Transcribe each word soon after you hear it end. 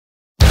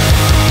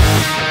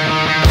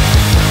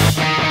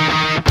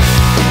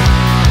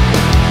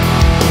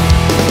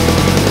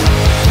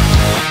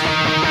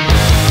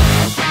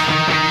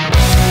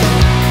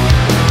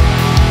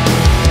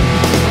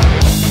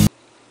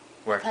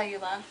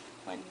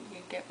You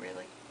get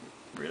really...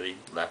 Really?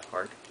 Laugh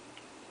hard?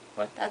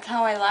 What? That's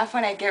how I laugh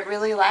when I get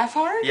really laugh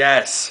hard?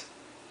 Yes.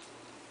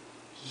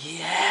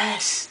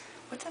 Yes.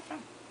 What's that from?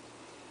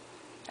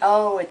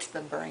 Oh, it's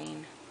the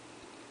brain.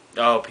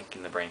 Oh, Pinky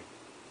in the Brain.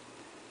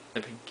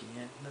 The Pinky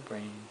and the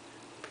Brain.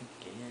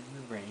 Pinky and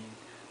the Brain.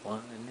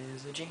 One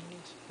is a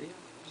genius. The other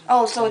is a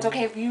Oh, so it's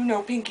okay if you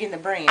know Pinky in the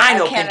Brain. I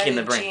know Pinky in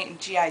the Brain.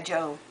 G.I.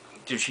 Joe.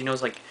 Dude, she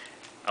knows, like...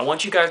 I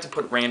want you guys to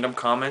put random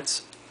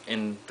comments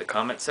in the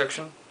comment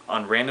section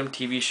on random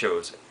TV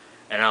shows.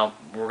 And I'm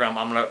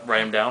gonna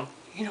write them down.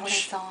 You know what I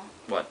saw?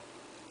 What?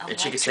 Electric And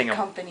she could sing them.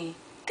 Company.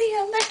 The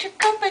Electric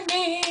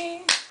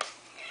Company.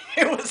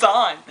 It was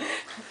on.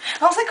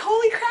 I was like,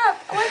 holy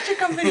crap, Electric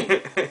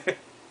Company.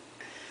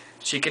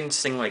 She can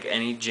sing like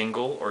any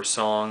jingle or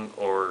song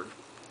or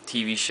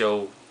TV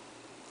show.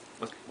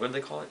 What do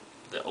they call it?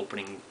 The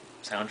opening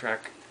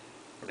soundtrack?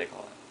 What do they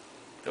call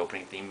it? The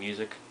opening theme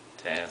music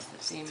to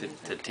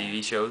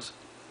TV shows,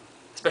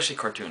 especially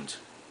cartoons.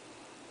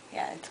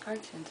 Yeah, it's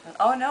cartoons.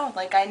 Oh no,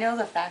 like I know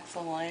the facts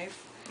of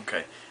life.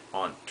 Okay,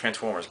 on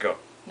Transformers, go.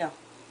 No,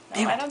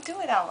 I don't do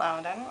it out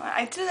loud.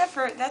 I do that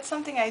that's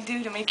something I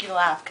do to make you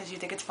laugh because you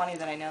think it's funny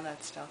that I know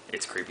that stuff.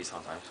 It's creepy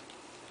sometimes.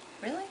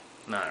 Really?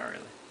 No, not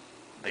really.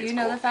 Do you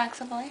know the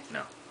facts of life?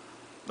 No.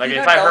 Like you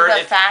if don't I heard know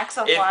the facts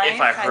of life.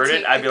 If I heard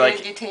it, I'd be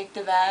like, you take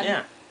the bad.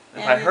 Yeah.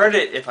 If I heard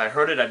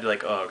it, I'd be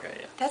like, oh, okay,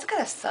 yeah. That's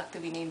gonna suck to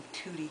be named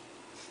Tootie.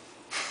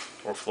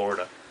 Or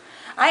Florida.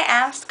 I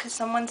asked because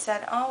someone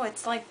said, oh,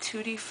 it's like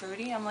Tutti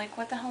Frutti. I'm like,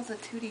 what the hell's a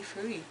Tutti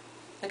Frutti?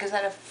 Like, is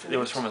that a fruit? It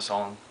was from a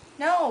song.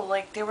 No,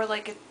 like, they were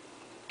like,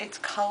 it's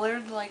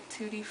colored like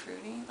Tutti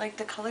Frutti. Like,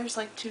 the color's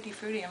like Tutti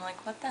Frutti. I'm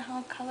like, what the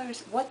hell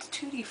colors? What's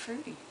Tutti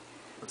Frutti?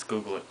 Let's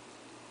Google it.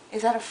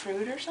 Is that a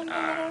fruit or something?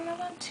 I don't know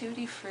about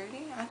Tutti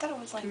Frutti. I thought it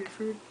was like... Tutti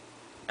Frutti.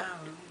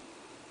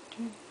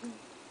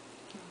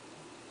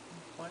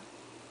 What?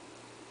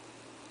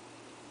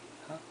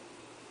 Huh?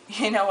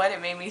 You know what?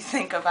 It made me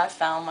think of I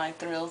Found My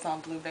Thrills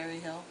on Blueberry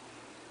Hill.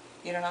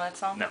 You don't know that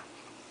song? No.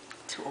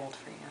 Too old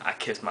for you. I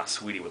kissed my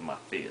sweetie with my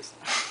fist.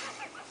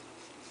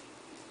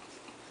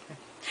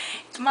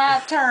 It's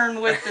my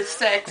turn with the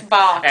sex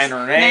box. And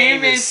her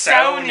name is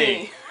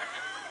Sony.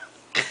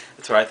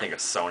 That's what I think of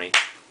Sony.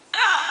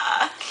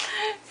 Ah,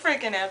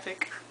 freaking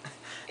epic.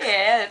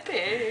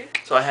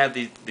 Epic. So I had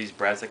these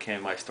brats that came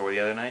in my store the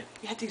other night.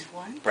 You had these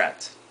what?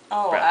 Brats.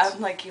 Oh, brats.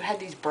 I'm like, you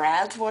had these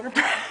Brads? What are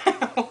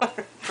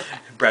Brads?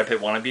 Brad Pitt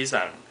wannabes?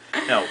 I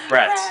don't know. No,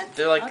 brats.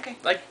 They're like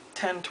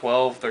 10,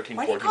 12, 13, 14,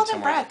 Why do you call them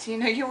somewhere. brats? You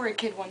know, you were a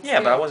kid once. Yeah,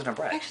 too. but I wasn't a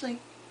brat. Actually.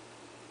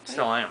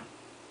 Still I am.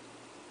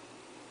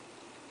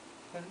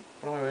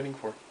 What am I waiting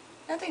for?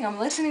 Nothing. I'm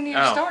listening to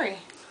your story.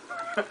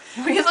 What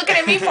are you looking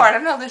at me for? I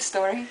don't know this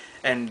story.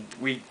 And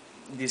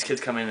these kids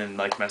come in and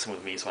like messing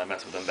with me, so I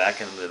mess with them back,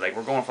 and they're like,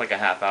 we're going for like a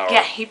half hour.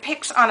 Yeah, he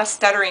picks on a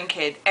stuttering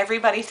kid.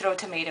 Everybody throw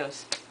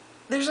tomatoes.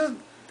 There's a...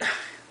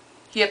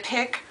 You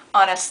pick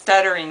on a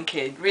stuttering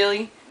kid.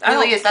 Really?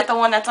 Really? Is that the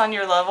one that's on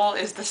your level?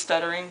 Is the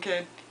stuttering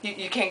kid?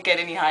 You can't get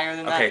any higher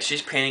than that. Okay,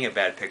 she's painting a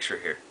bad picture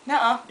here.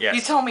 Nuh-uh. Yes.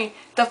 You told me,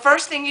 the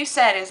first thing you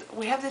said is,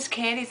 we have this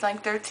kid, he's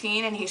like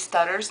 13, and he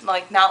stutters,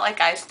 like, not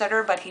like I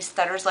stutter, but he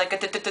stutters like a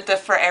d-d-d-d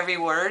for every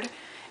word.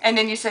 And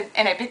then you said,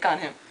 and I pick on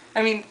him.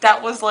 I mean,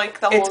 that was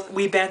like the whole...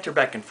 We banter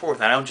back and forth.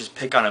 I don't just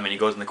pick on him and he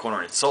goes in the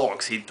corner and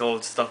sulks. He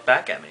throws stuff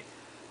back at me.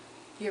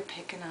 You're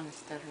picking on a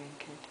stuttering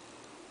kid.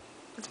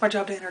 It's my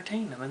job to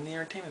entertain. I'm in the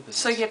entertainment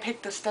business. So you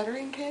pick the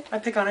stuttering kid? I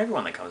pick on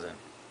everyone that comes in.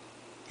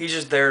 He's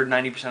just there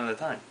 90% of the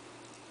time.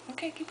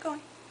 Okay, keep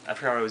going. I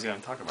forgot what I was going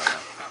to talk about now.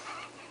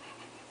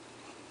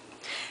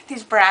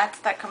 These brats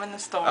that come in the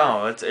store.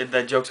 Oh,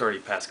 that joke's already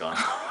past gone.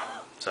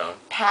 So.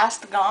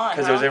 Past gone,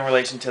 Because it was in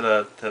relation to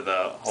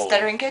the whole...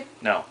 Stuttering kid?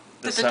 No.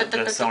 The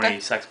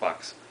Sony sex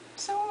box.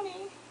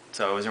 Sony.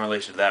 So it was in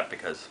relation to that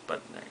because,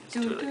 but it's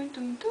too late.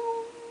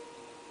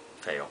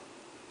 Fail.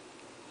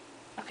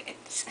 Okay.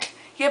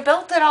 You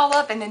built it all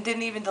up and then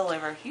didn't even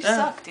deliver. You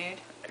suck, dude.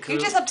 You're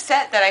just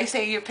upset that I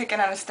say you're picking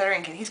on a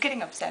stuttering kid. He's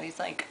getting upset. He's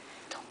like,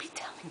 don't be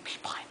telling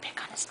people I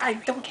pick on a stuttering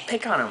kid. I don't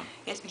pick on him.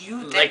 Yes,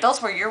 you did.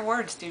 Those were your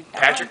words, dude.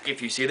 Patrick,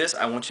 if you see this,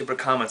 I want you to put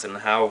comments on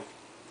how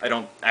I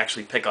don't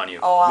actually pick on you.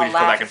 Oh, I'll we just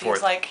laugh go back and forth.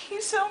 He's like,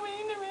 he's so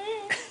mean to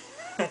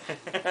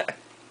me.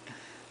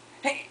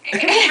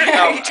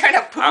 Are you trying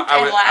to poop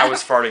and laugh? I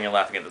was farting and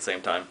laughing at the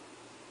same time.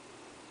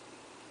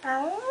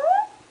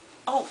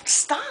 Oh,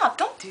 stop.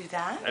 Don't do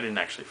that. I didn't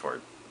actually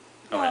fart.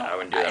 No, I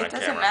wouldn't do that on camera.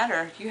 It doesn't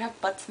matter. You have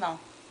butt smell.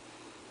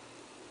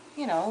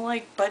 You know,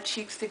 like butt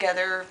cheeks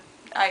together.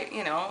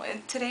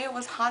 And today it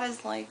was hot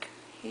as like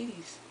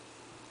Hades.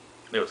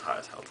 It was hot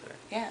as hell today.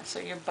 Yeah, so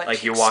your butt like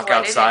cheeks you walk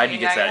outside, you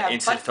get that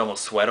instant butt... film of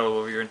sweat all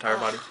over your entire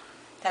body.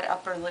 That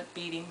upper lip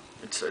beating.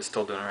 It's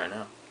still doing it right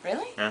now.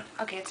 Really? Yeah.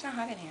 Okay, it's not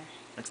hot in here.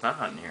 It's not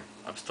hot in here.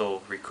 I'm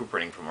still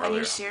recuperating from earlier. And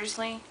you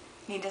seriously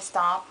need to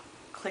stop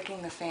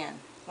clicking the fan.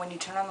 When you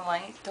turn on the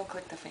light, don't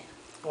click the fan.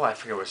 Well, I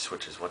forget which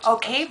switches.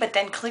 Okay, but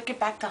then click it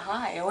back to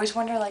high. I always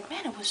wonder, like,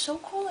 man, it was so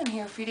cool in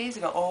here a few days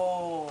ago.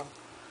 Oh.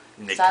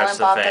 Silent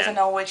Bob doesn't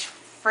know which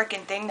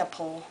frickin' thing to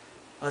pull.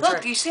 Oh, look,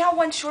 right. do you see how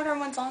one's shorter and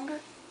one's longer?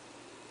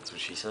 That's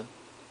what she said.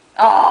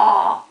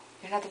 Oh,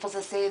 you're not supposed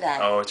to say that.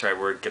 Oh, it's right.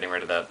 We're getting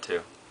rid of that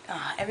too.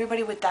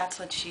 Everybody with That's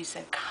What She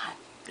Said. God.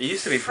 It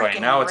used to be funny.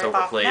 Freaking Now it's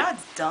rip-off. overplayed. Now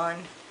it's done.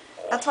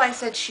 That's why I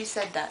said she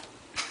said that.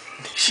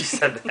 She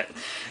said that.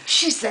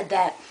 She said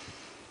that.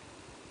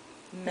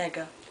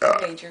 Mega.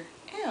 Major.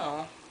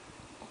 Ew.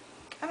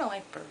 I don't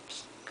like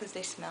burps because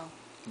they smell.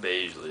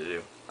 They usually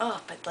do.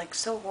 Oh, but like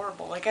so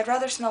horrible. Like I'd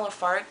rather smell a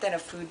fart than a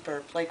food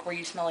burp, like where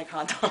you smell like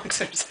hot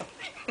dogs or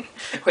something.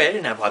 Wait, I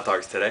didn't have hot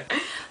dogs today.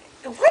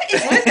 What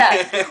is with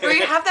that? Where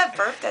you have that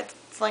burp that's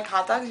like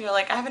hot dogs, and you're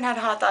like, I haven't had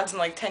hot dogs in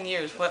like 10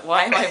 years.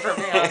 Why am I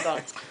burping hot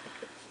dogs?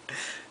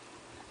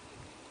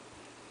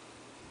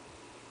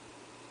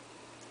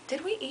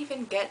 Did we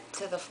even get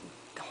to the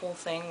whole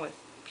thing with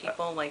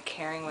people like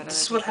caring what?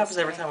 This is what happens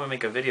every time we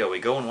make a video. We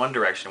go in one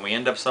direction, we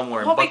end up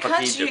somewhere in well, buttfuck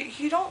because Egypt.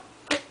 you don't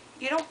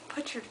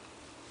put your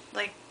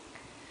like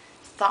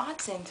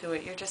thoughts into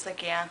it. You're just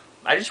like, yeah,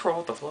 I just roll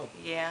with the flow.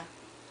 yeah.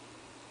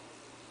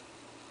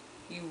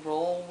 You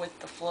roll with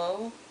the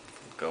flow.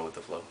 Go with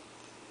the flow.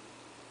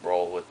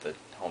 Roll with the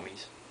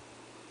homies.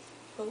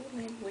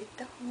 Rolling with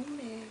the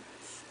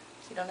homies.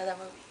 You don't know that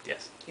movie?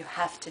 Yes. You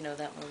have to know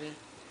that movie.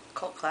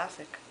 Cult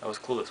classic. That was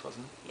Clueless,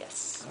 wasn't it?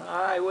 Yes.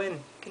 I win.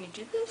 Can you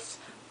do this?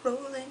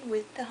 Rolling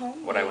with the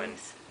homies. What'd I win?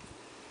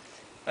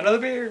 Another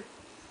beer.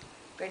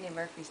 Brittany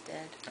Murphy's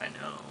dead. I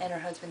know. And her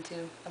husband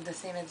too, of the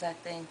same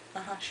exact thing.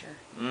 Sure.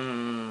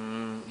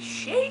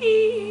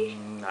 Shady.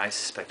 I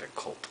suspect a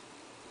cult.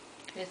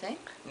 You think?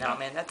 No,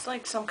 man, that's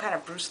like some kind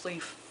of Bruce Lee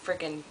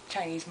freaking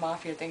Chinese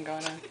mafia thing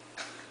going on.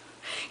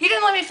 You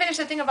didn't let me finish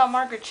the thing about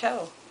Margaret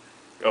Cho.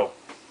 Oh.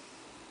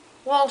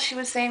 Well, she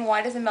was saying,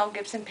 why doesn't Mel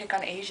Gibson pick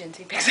on Asians?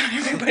 He picks on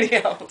everybody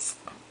else.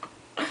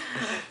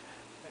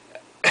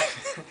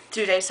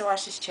 Dude, I used to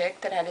watch this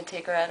chick that I had to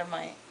take her out of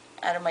my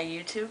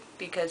YouTube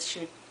because she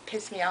would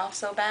piss me off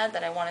so bad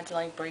that I wanted to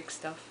like break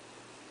stuff.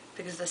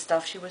 Because the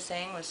stuff she was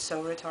saying was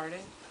so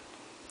retarded.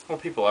 Well,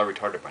 people are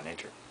retarded by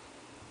nature.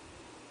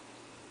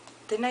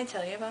 Didn't I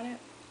tell you about it?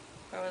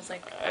 Where it was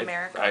like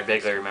America. I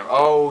vaguely remember.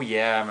 Oh,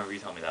 yeah, I remember you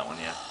telling me that one,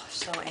 yeah.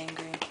 So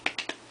angry.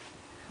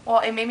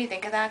 Well, it made me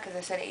think of that because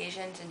I said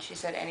Asians and she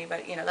said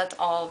anybody, you know, that's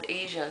all of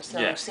Asia. So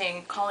Yeah.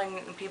 calling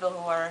people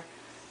who are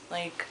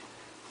like,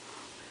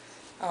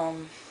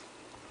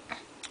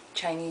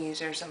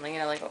 Chinese or something, you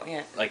know, like,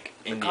 yeah. Like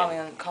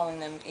Indian. Calling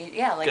them,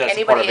 yeah, like Yeah, that's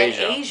a part anybody of in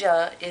Asia.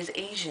 Asia is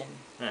Asian.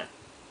 Yeah.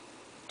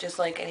 Just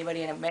like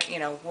anybody in America, you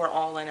know, we're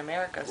all in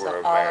America, so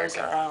We're all of us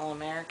America. are all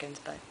Americans,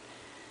 but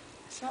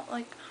it's not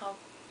like how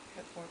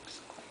it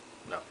works quite.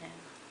 No. Yeah.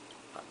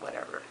 But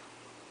whatever.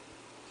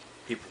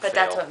 People But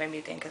fail. that's what made me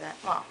think of that.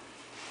 Well,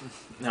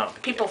 No.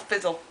 people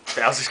fizzle.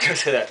 I was just going to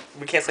say that.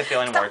 We can't say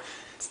fail anymore.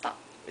 Stop.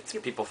 It's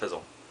people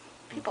fizzle.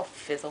 People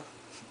fizzle.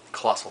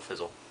 Colossal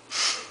fizzle.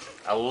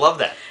 I love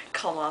that.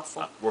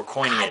 Colossal. We're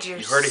coining God, it. you're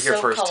You heard it here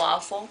so first.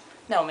 colossal.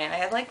 No, man,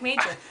 I like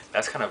major.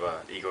 That's kind of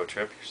a ego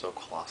trip. You're so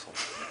colossal.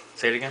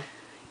 Say it again.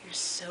 You're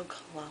so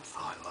colossal.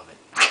 Oh, I love it.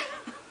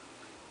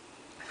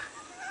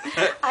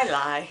 I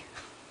lie.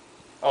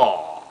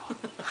 Aw.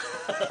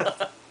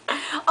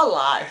 I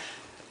lie.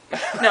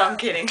 No, I'm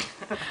kidding.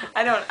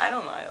 I don't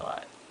lie a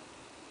lot.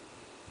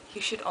 You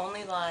should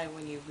only lie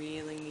when you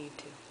really need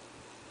to.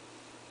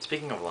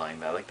 Speaking of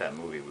lying, I like that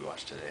movie we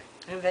watched today.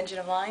 Invention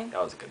of Lying?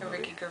 That was a good movie.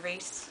 Ricky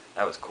Gervais.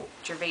 That was cool.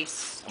 Gervais.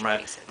 I'm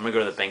gonna go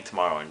to the bank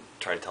tomorrow and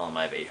try to tell him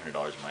I have $800 in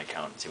my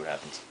account and see what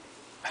happens.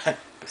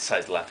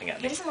 Besides laughing at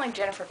He me. doesn't like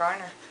Jennifer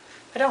Garner.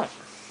 I don't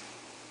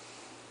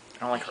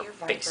like her You're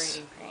face.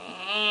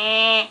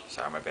 vibrating.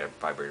 Sorry, my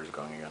vibrator's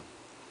going again.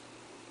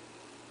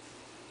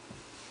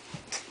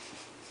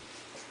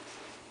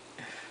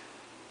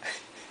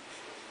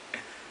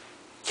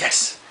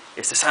 Yes!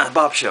 It's the Silent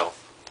Bob Show!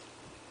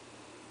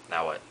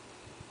 Now what?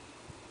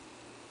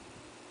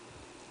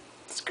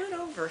 Scoot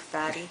over,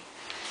 fatty.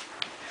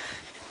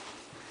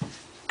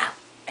 Ow,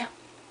 ow.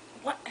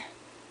 What?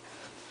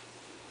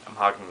 I'm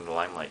hogging the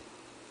limelight.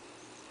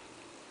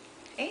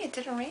 Hey, it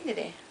didn't rain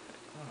today.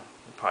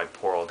 It'll probably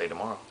pour all day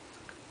tomorrow.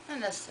 Not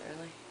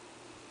necessarily.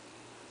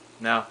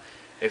 Now,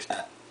 if...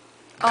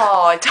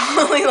 Oh, I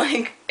totally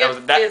like it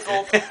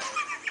fizzled.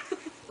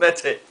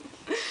 That's it.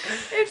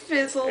 It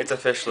fizzled. It's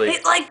officially...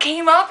 It like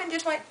came up and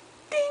just went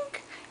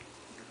dink.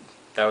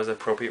 That was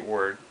appropriate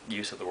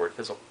use of the word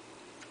fizzle.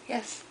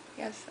 Yes,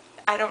 yes.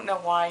 I don't know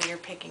why you're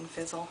picking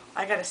fizzle.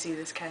 I gotta see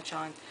this catch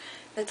on.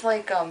 That's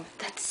like,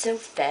 that's so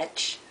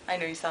fetch. I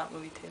know you saw that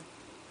movie too.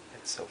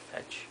 It's so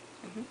fetch.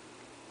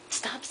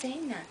 Stop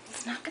saying that.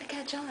 It's not gonna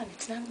catch on.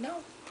 It's not, no.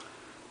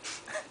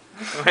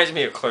 Reminds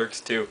me of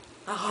Clerks too.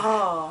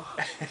 Oh,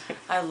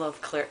 I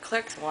love Clerks.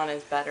 Clerks 1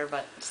 is better,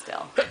 but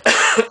still.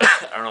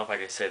 I don't know if I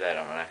could say that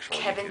on an actual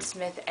Kevin YouTube.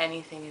 Smith,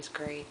 anything is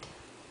great.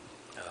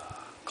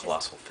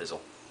 Colossal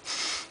fizzle.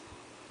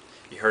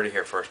 You heard it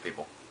here first,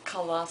 people.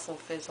 Colossal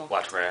fizzle.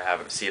 Watch, we're gonna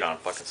have it, see it on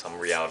fucking some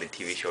reality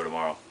TV show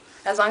tomorrow.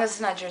 As long as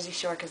it's not Jersey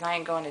Shore, because I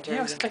ain't going to Jersey.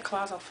 Yeah, it's like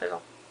colossal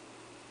fizzle.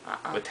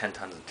 With 10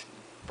 tons of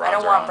bronzer I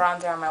don't want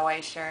on. bronzer on my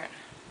white shirt.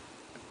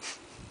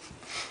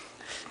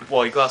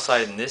 Well, you go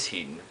outside in this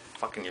heat and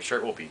fucking your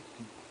shirt will be...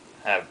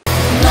 have...